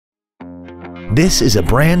This is a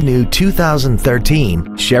brand new 2013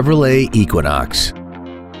 Chevrolet Equinox.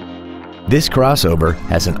 This crossover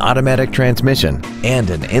has an automatic transmission and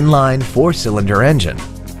an inline 4-cylinder engine.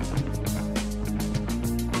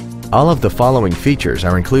 All of the following features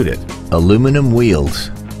are included: aluminum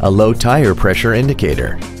wheels, a low tire pressure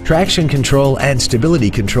indicator, traction control and stability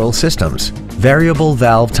control systems, variable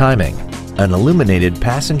valve timing, an illuminated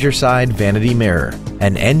passenger side vanity mirror,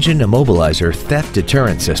 an engine immobilizer theft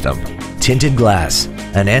deterrent system, tinted glass,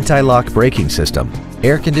 an anti-lock braking system,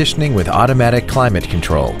 air conditioning with automatic climate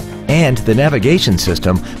control, and the navigation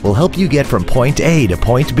system will help you get from point A to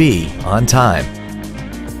point B on time.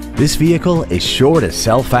 This vehicle is sure to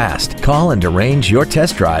sell fast. Call and arrange your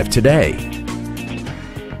test drive today.